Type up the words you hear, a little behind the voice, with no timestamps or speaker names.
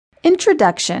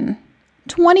Introduction,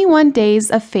 21 Days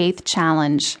of Faith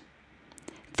Challenge.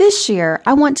 This year,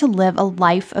 I want to live a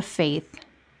life of faith.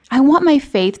 I want my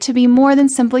faith to be more than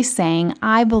simply saying,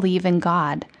 I believe in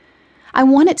God. I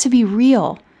want it to be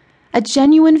real, a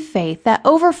genuine faith that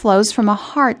overflows from a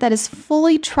heart that is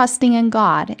fully trusting in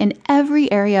God in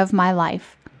every area of my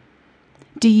life.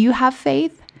 Do you have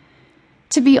faith?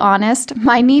 To be honest,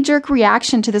 my knee-jerk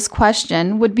reaction to this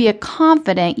question would be a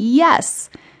confident yes.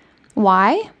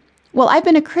 Why? Well, I've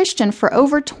been a Christian for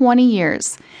over 20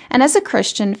 years, and as a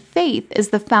Christian, faith is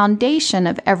the foundation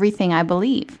of everything I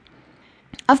believe.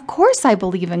 Of course I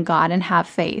believe in God and have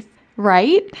faith,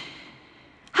 right?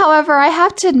 However, I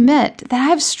have to admit that I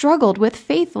have struggled with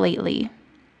faith lately.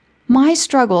 My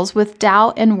struggles with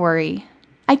doubt and worry.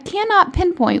 I cannot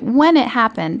pinpoint when it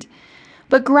happened,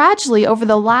 but gradually over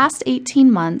the last 18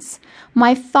 months,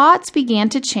 my thoughts began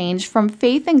to change from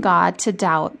faith in God to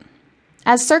doubt.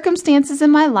 As circumstances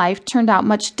in my life turned out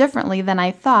much differently than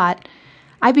I thought,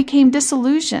 I became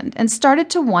disillusioned and started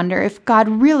to wonder if God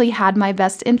really had my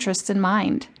best interests in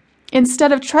mind.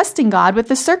 Instead of trusting God with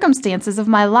the circumstances of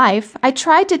my life, I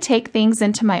tried to take things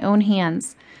into my own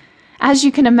hands. As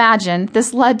you can imagine,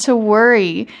 this led to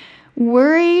worry,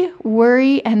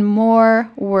 and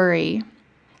more worry.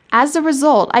 As a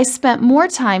result, I spent more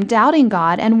time doubting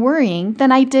God and worrying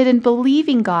than I did in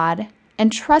believing God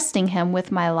and trusting Him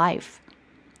with my life.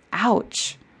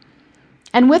 Ouch.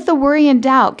 And with the worry and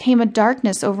doubt came a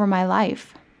darkness over my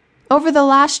life. Over the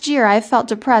last year, I felt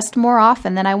depressed more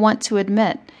often than I want to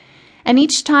admit. And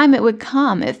each time it would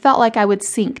come, it felt like I would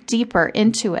sink deeper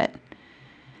into it.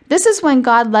 This is when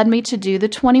God led me to do the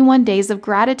 21 Days of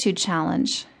Gratitude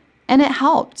Challenge. And it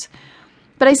helped.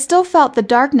 But I still felt the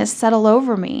darkness settle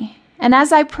over me. And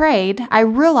as I prayed, I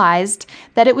realized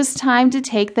that it was time to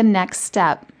take the next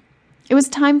step. It was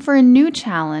time for a new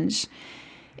challenge.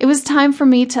 It was time for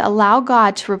me to allow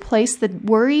God to replace the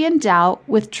worry and doubt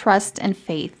with trust and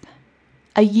faith.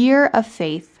 A year of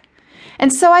faith.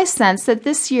 And so I sense that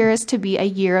this year is to be a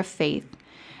year of faith.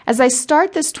 As I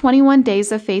start this 21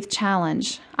 Days of Faith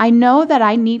challenge, I know that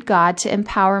I need God to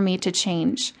empower me to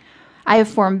change. I have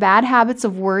formed bad habits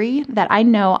of worry that I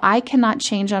know I cannot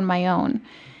change on my own.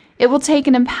 It will take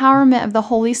an empowerment of the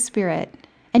Holy Spirit,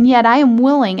 and yet I am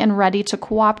willing and ready to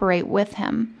cooperate with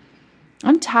Him.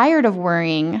 I'm tired of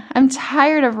worrying. I'm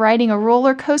tired of riding a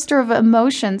roller coaster of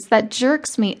emotions that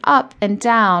jerks me up and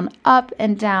down, up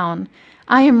and down.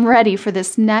 I am ready for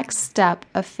this next step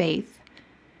of faith.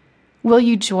 Will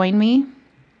you join me?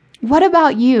 What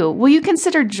about you? Will you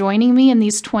consider joining me in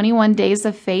these 21 days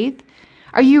of faith?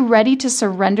 Are you ready to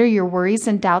surrender your worries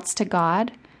and doubts to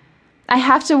God? I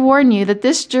have to warn you that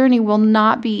this journey will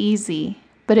not be easy,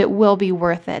 but it will be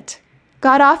worth it.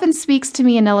 God often speaks to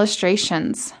me in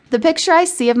illustrations. The picture I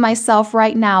see of myself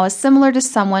right now is similar to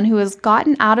someone who has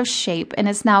gotten out of shape and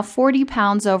is now 40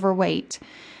 pounds overweight.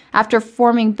 After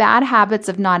forming bad habits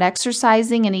of not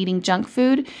exercising and eating junk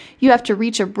food, you have to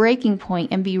reach a breaking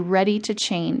point and be ready to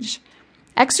change.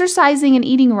 Exercising and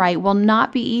eating right will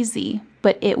not be easy,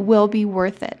 but it will be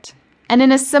worth it. And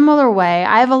in a similar way,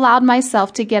 I have allowed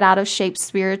myself to get out of shape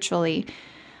spiritually.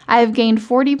 I have gained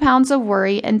 40 pounds of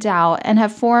worry and doubt and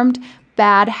have formed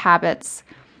bad habits.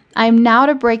 I am now at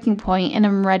a breaking point and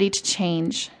am ready to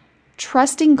change.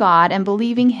 Trusting God and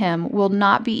believing Him will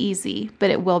not be easy, but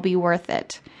it will be worth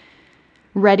it.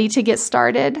 Ready to get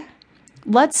started?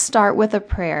 Let's start with a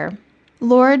prayer.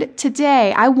 Lord,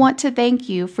 today I want to thank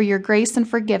You for Your grace and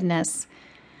forgiveness.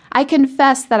 I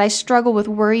confess that I struggle with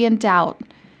worry and doubt.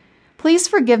 Please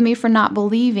forgive me for not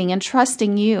believing and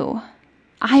trusting You.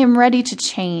 I am ready to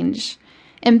change.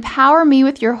 Empower me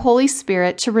with Your Holy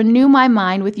Spirit to renew my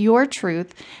mind with Your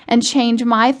truth and change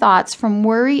my thoughts from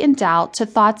worry and doubt to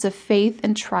thoughts of faith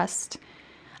and trust.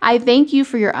 I thank You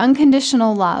for Your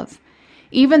unconditional love.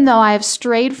 Even though I have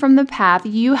strayed from the path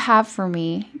You have for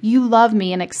me, You love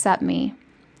me and accept me.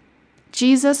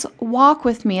 Jesus, walk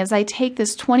with me as I take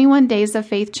this 21 Days of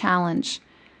Faith challenge.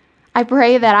 I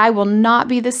pray that I will not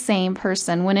be the same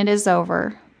person when it is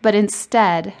over, but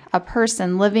instead a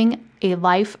person living a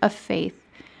life of faith.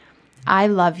 I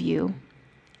love You.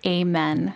 Amen.